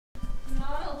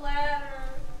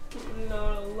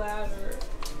ladder.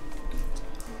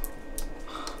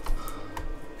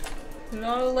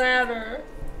 Not a ladder.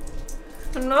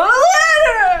 Not a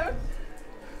ladder!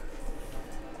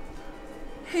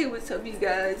 Hey, what's up, you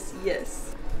guys?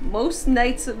 Yes. Most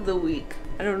nights of the week,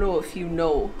 I don't know if you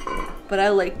know, but I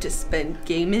like to spend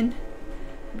gaming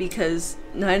because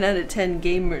 9 out of 10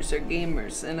 gamers are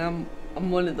gamers, and I'm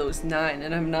one of those 9,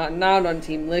 and I'm not on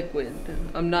Team Liquid.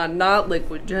 I'm not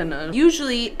Liquid Jenna.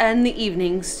 Usually in the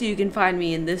evenings, you can find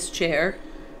me in this chair.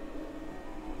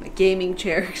 A gaming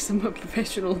chair, because I'm a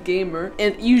professional gamer.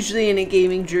 And usually in a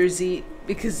gaming jersey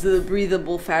because of the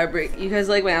breathable fabric. You guys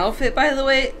like my outfit, by the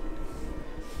way?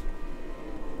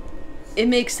 It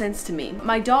makes sense to me.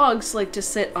 My dogs like to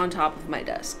sit on top of my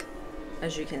desk,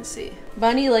 as you can see.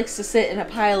 Bunny likes to sit in a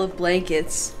pile of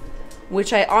blankets,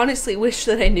 which I honestly wish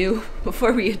that I knew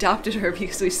before we adopted her,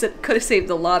 because we could have saved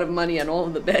a lot of money on all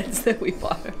of the beds that we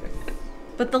bought her.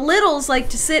 But the littles like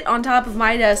to sit on top of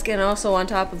my desk and also on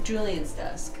top of Julian's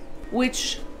desk,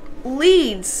 which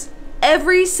leads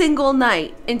every single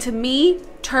night into me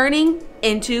turning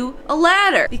into a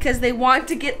ladder because they want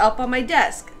to get up on my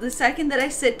desk. The second that I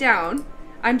sit down,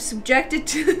 I'm subjected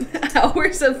to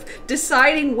hours of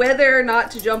deciding whether or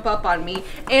not to jump up on me,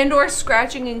 and or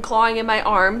scratching and clawing in my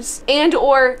arms, and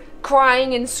or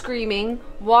crying and screaming,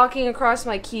 walking across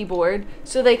my keyboard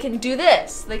so they can do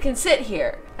this. They can sit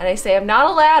here. And I say, I'm not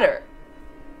a ladder.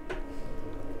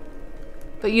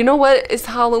 But you know what? It's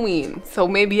Halloween, so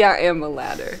maybe I am a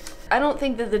ladder. I don't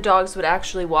think that the dogs would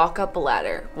actually walk up a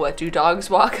ladder. What do dogs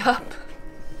walk up?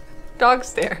 Dog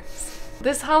stairs.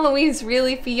 This Halloween's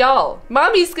really for y'all.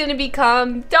 Mommy's gonna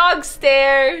become dog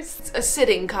stairs. It's a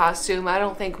sitting costume. I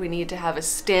don't think we need to have a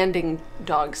standing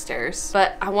dog stairs.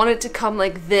 But I want it to come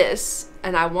like this,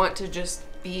 and I want to just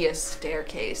be a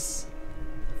staircase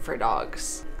for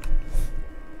dogs.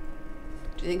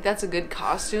 Do you think that's a good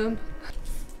costume?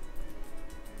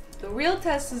 The real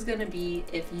test is gonna be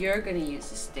if you're gonna use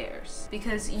the stairs.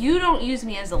 Because you don't use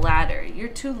me as a ladder. You're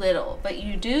too little. But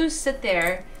you do sit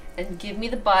there and give me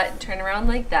the butt and turn around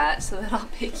like that so that I'll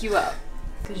pick you up.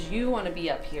 Because you want to be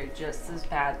up here just as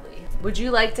badly. Would you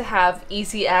like to have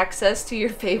easy access to your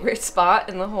favorite spot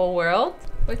in the whole world?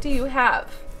 What do you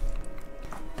have?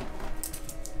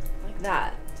 Like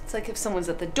that. It's like if someone's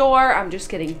at the door, I'm just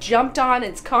getting jumped on.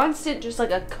 It's constant, just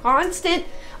like a constant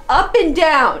up and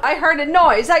down. I heard a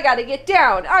noise, I gotta get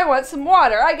down. I want some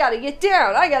water, I gotta get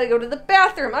down. I gotta go to the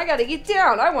bathroom, I gotta get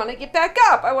down. I wanna get back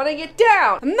up, I wanna get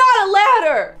down. I'm not a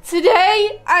ladder.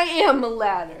 Today, I am a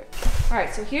ladder. All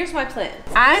right, so here's my plan.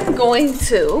 I'm going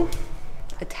to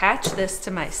attach this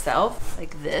to myself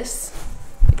like this.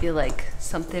 Maybe like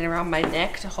something around my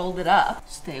neck to hold it up.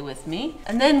 Stay with me.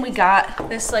 And then we got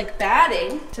this like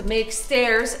batting to make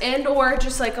stairs and or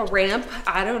just like a ramp.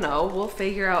 I don't know, we'll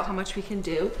figure out how much we can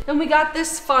do. And we got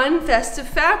this fun festive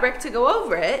fabric to go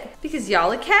over it because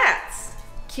y'all are cats.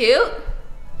 Cute?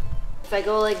 If I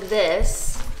go like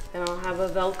this, then I'll have a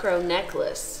Velcro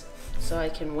necklace so I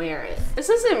can wear it. This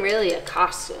isn't really a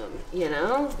costume, you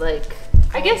know? Like,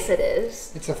 I guess it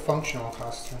is. It's a functional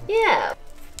costume. Yeah.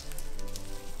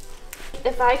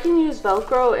 If I can use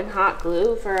Velcro and hot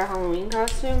glue for a Halloween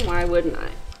costume, why wouldn't I?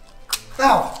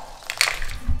 Ow!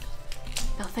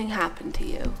 Nothing happened to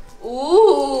you.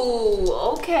 Ooh,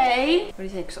 okay. What do you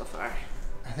think so far?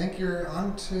 I think you're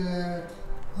onto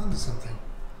something.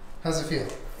 How's it feel?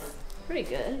 Pretty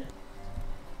good.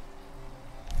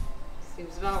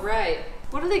 Seems about right.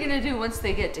 What are they gonna do once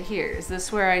they get to here? Is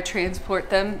this where I transport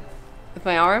them with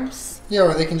my arms? Yeah,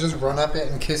 or they can just run up it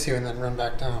and kiss you and then run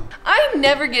back down. I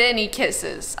never get any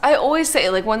kisses. I always say,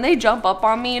 like, when they jump up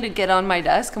on me to get on my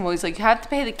desk, I'm always like, you have to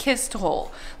pay the kiss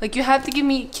toll. Like, you have to give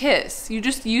me a kiss. You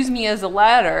just use me as a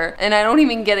ladder, and I don't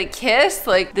even get a kiss.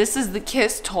 Like, this is the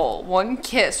kiss toll. 1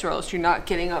 kiss, or else you're not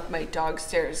getting up my dog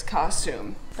stairs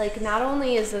costume. Like, not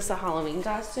only is this a Halloween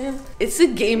costume, it's a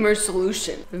gamer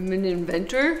solution. I'm an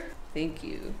inventor. Thank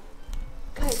you.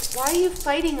 Guys, why are you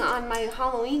fighting on my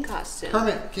Halloween costume?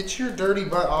 Kermit, get your dirty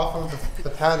butt off of the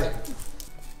padding.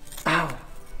 Ow.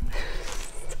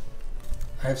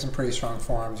 I have some pretty strong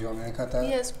forearms. You want me to cut that?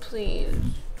 Yes, please.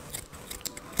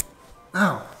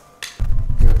 Ow.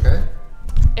 You okay?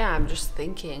 Yeah, I'm just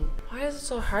thinking. Why is it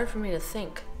so hard for me to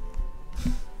think?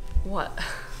 What?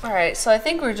 All right, so I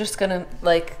think we're just gonna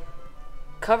like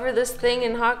cover this thing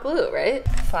in hot glue, right?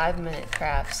 5-minute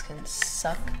crafts can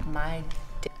suck my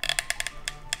dick.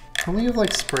 Can we have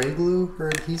like spray glue or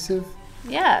adhesive?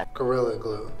 Yeah. Gorilla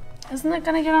glue. Isn't that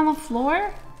gonna get on the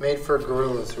floor? Made for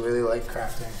gorillas who really like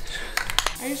crafting.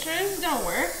 Are you sure this don't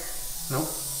work? Nope.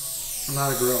 I'm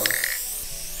not a gorilla.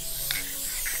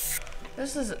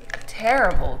 This is a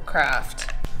terrible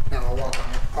craft. No, I'll walk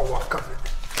on it. I'll walk on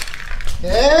it.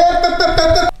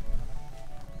 Ah!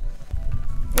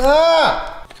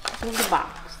 Move the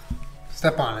box.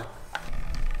 Step on it.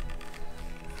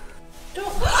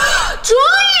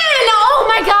 Julian! Oh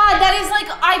my god, that is like,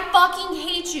 I fucking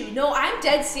hate you. No, I'm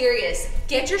dead serious.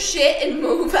 Get your shit and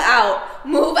move out.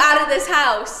 Move out of this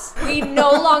house. We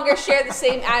no longer share the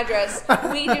same address.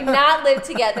 We do not live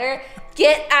together.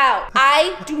 Get out.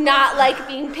 I do not like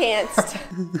being pantsed.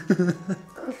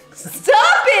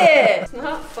 Stop it! It's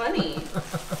not funny.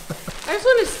 I just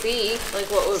want to see like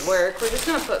what would work. We're just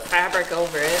gonna put fabric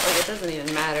over it. Like it doesn't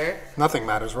even matter. Nothing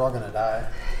matters. We're all gonna die.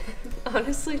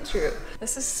 Honestly true.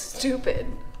 This is stupid.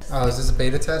 Oh, is this a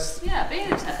beta test? Yeah,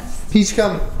 beta test. Peach,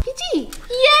 come. Peachy!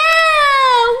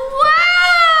 Yeah!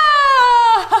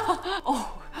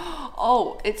 Wow!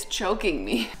 Oh, it's choking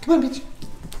me. Come on, Peach.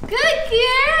 Good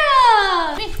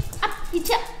girl! Up,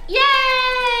 Peachy!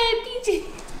 Yay! Peachy!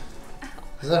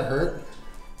 Does that hurt?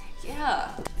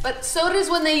 Yeah, but so does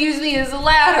when they use me as a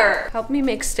ladder. Help me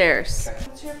make stairs. Okay.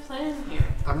 What's your plan here?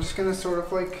 I'm just gonna sort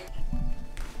of like...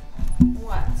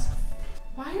 What?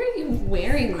 Why are you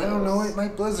wearing those? I don't know, it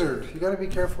might blizzard. You gotta be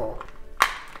careful.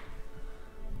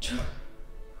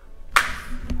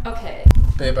 Okay.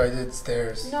 Babe, I did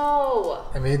stairs. No.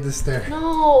 I made the stair.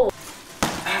 No.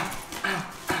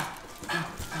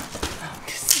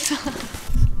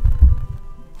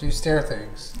 Do stair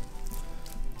things.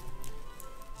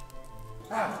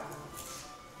 Stop.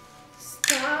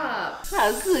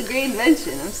 Wow, this is a great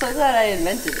invention. I'm so glad I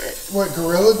invented it. What,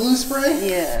 Gorilla Glue spray?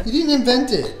 Yeah. You didn't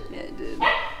invent it. Yeah, I did.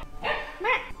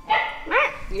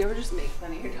 You ever just make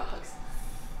fun of your dogs?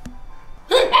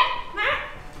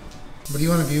 What do you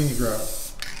want to be when you grow up?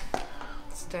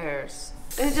 Stairs.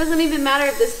 And it doesn't even matter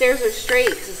if the stairs are straight,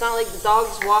 because it's not like the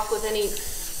dogs walk with any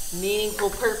meaningful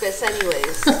purpose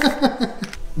anyways.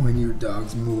 When your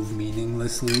dogs move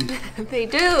meaninglessly. They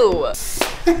do.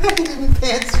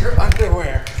 Pants your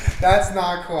underwear. That's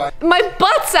not quite. My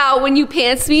butt's out when you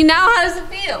pants me. Now how does it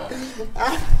feel?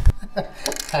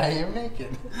 How do you make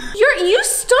it? You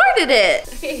started it.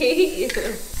 I hate you.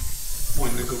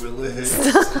 When the gorilla hits.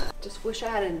 Just wish I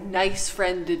had a nice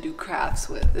friend to do crafts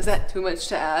with. Is that too much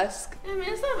to ask? I mean,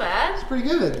 it's not bad. Pretty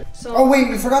good. So, oh wait,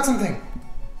 we forgot something.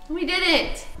 We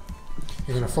didn't.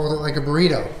 You're gonna fold it like a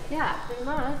burrito. Yeah, pretty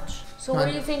much. So what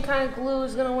do you think kind of glue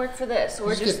is gonna work for this?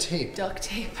 Or just get tape. Duct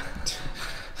tape.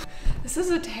 This is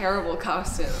a terrible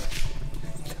costume.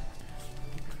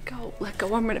 Let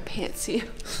go, I'm gonna pants you.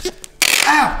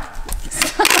 Ow!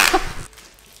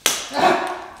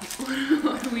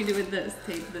 What do we do with this?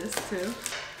 Take this too.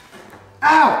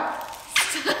 Ow!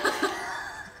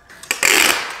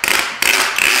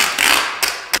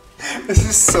 This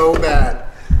is so bad.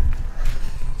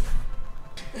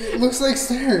 It looks like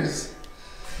stairs.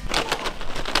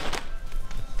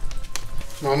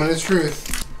 Moment of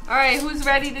truth. All right, who's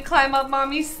ready to climb up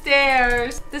mommy's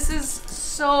stairs? This is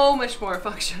so much more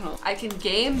functional. I can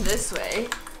game this way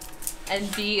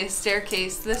and be a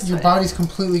staircase this way. Your body's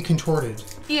completely contorted.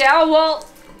 Yeah, well,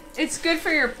 it's good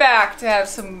for your back to have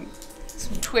some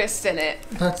twist in it.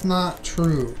 That's not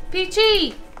true.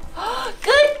 Peachy!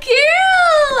 Good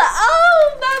girl!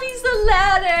 Oh, mommy's the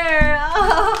ladder!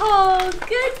 Oh,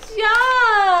 good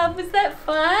job! Was that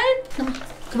fun?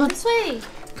 Come on. This way.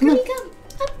 Come on. Come.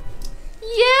 Up.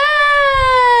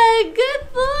 Yeah!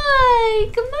 Good boy!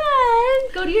 Come on!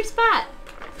 Go to your spot.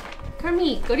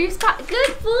 Kermit, go to your spot.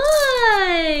 Good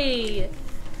boy!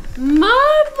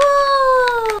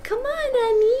 Marble! Come on,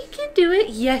 honey. You can do it.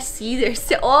 Yes, see, there's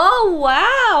still. Oh,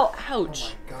 wow! Ouch. Oh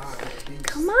my god.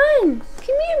 Come on.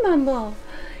 Come here, Marble.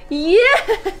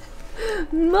 Yeah!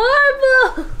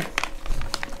 Marble!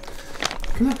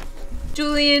 Come on.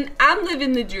 Julian, I'm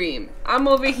living the dream. I'm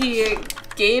over here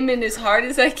gaming as hard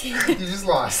as I can. You just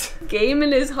lost.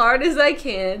 Gaming as hard as I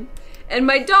can. And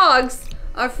my dogs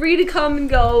are free to come and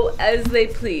go as they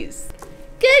please.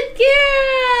 Good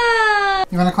girl!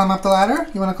 You wanna climb up the ladder?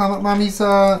 You wanna climb up mommy's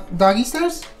doggy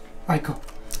stairs? Alright, go.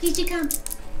 Did you come?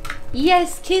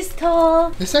 Yes, kiss tall.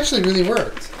 This actually really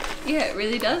worked. Yeah, it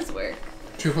really does work.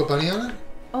 Should we put Bunny on it?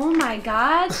 Oh my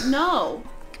god, no.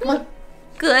 Come on.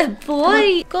 Good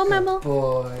boy. Go, Marble.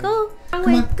 Boy. Go. Come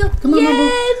on. Go. Come on, Yay,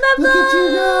 Marble. Marble. Look at you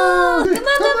go. Come on,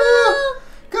 Marble.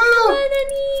 Go. Come on,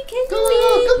 honey. Can Go, do it.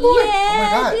 good boy. Yeah, Oh my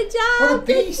God. good job. What a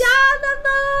beast. Good job,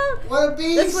 Marble. What a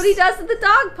beast. That's what he does at the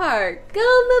dog park.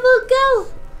 Go, Marble, go.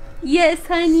 Yes,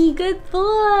 honey. Good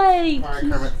boy. Alright,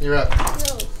 Kermit, you're up.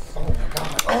 Go. Oh my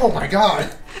god. Oh my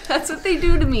god. That's what they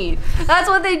do to me. That's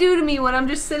what they do to me when I'm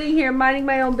just sitting here minding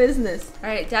my own business. All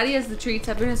right, Daddy has the treats.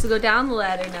 Everyone has to go down the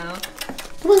ladder now.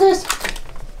 Come on, guys.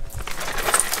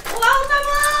 Wow,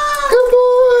 Marble! Good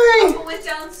boy. Marble went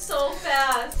down so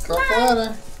fast. Go up the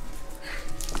ladder.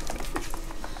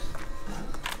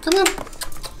 Come on.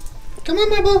 Come on,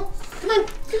 Marble. Come on.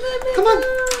 Come on.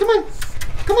 Come on.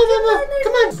 Come on, Marble.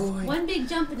 Come on. Boy. One big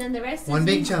jump and then the rest One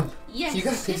big jump. Yes. You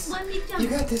got this. Just one big jump. You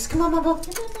got this. Come on, Marble.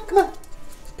 Come on.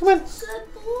 Come on. Good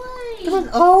boy. Come on.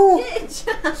 Oh. Good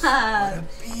job. What a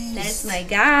beast. That's my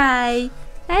guy.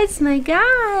 That's my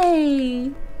guy.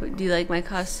 Do you like my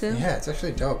costume? Yeah, it's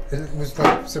actually dope. It was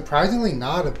like surprisingly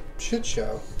not a shit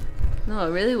show. No,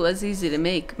 it really was easy to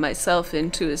make myself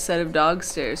into a set of dog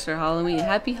stairs for Halloween.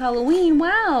 Happy Halloween,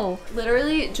 wow.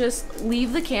 Literally just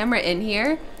leave the camera in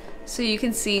here so you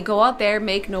can see, go out there,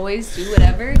 make noise, do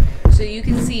whatever, so you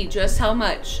can see just how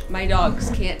much my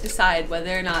dogs can't decide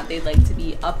whether or not they'd like to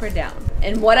be up or down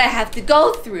and what I have to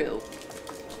go through.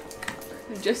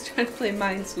 I'm just trying to play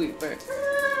Minesweeper.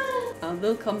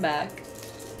 They'll come back.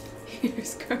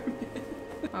 Here's Kermit.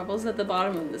 Marble's at the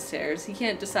bottom of the stairs. He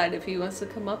can't decide if he wants to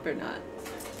come up or not.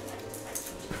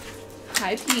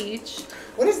 Hi, Peach.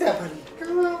 What is that, bunny?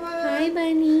 Come on. Hi,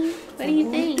 Bunny. What do you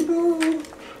think?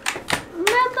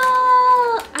 Mimo!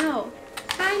 Ow.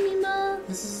 Hi, Mimo.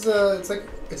 This is it's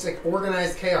like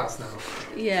organized chaos now.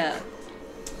 Yeah.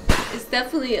 It's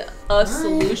definitely a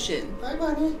solution. Hi,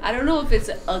 bunny. I don't know if it's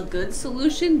a good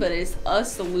solution, but it's a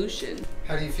solution.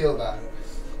 How do you feel about it?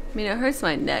 I mean, it hurts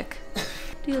my neck.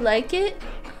 Do you like it?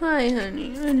 Hi,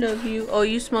 honey. I love you. Oh,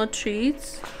 you smell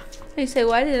treats? I say,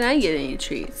 why didn't I get any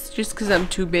treats? Just because I'm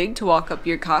too big to walk up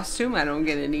your costume, I don't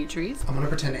get any treats? I'm gonna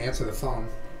pretend to answer the phone.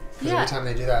 Yeah. Every time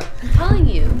they do that. I'm telling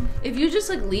you, if you just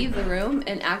like leave the room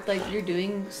and act like you're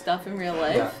doing stuff in real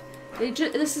life,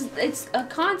 it's a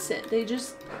constant. They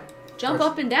just jump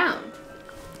up and down.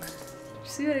 You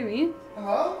see what I mean?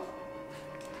 Hello?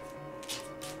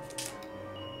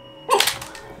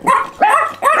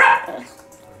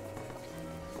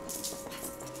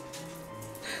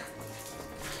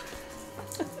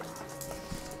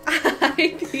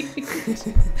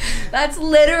 That's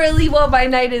literally what my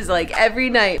night is like every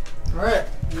night. Alright,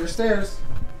 your stairs.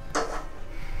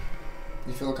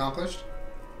 You feel accomplished?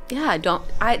 Yeah,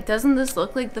 doesn't this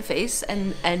look like the face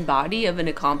and body of an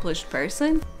accomplished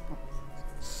person?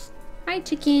 Hi,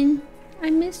 chicken. I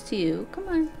missed you. Come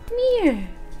on. Come here.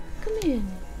 Come here.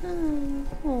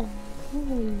 Oh.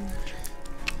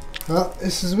 Well,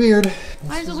 this is weird.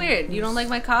 Why is it weird? You don't like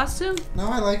my costume? No,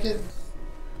 I like it.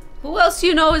 Who else do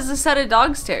you know is a set of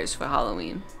dog stairs for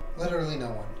Halloween? Literally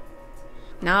no one.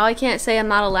 Now I can't say I'm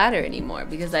not a ladder anymore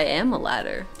because I am a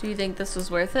ladder. Do you think this was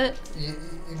worth it?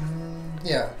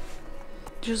 Yeah.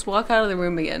 Just walk out of the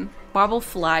room again. Marble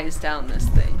flies down this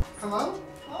thing. Hello?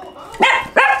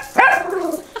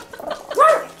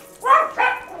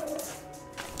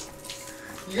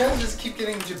 You guys just keep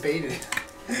getting debated.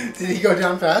 Did he go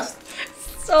down fast?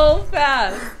 So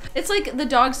fast. It's like the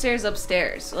dog stairs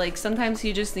upstairs. Like sometimes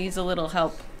he just needs a little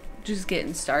help just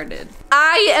getting started.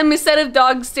 I am a set of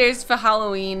dog stairs for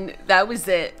Halloween. That was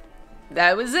it.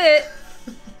 That was it.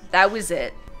 That was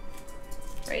it.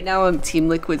 Right now I'm Team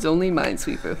Liquid's only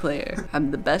Minesweeper player.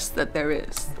 I'm the best that there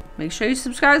is. Make sure you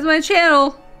subscribe to my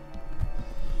channel.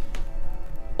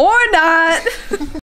 Or not.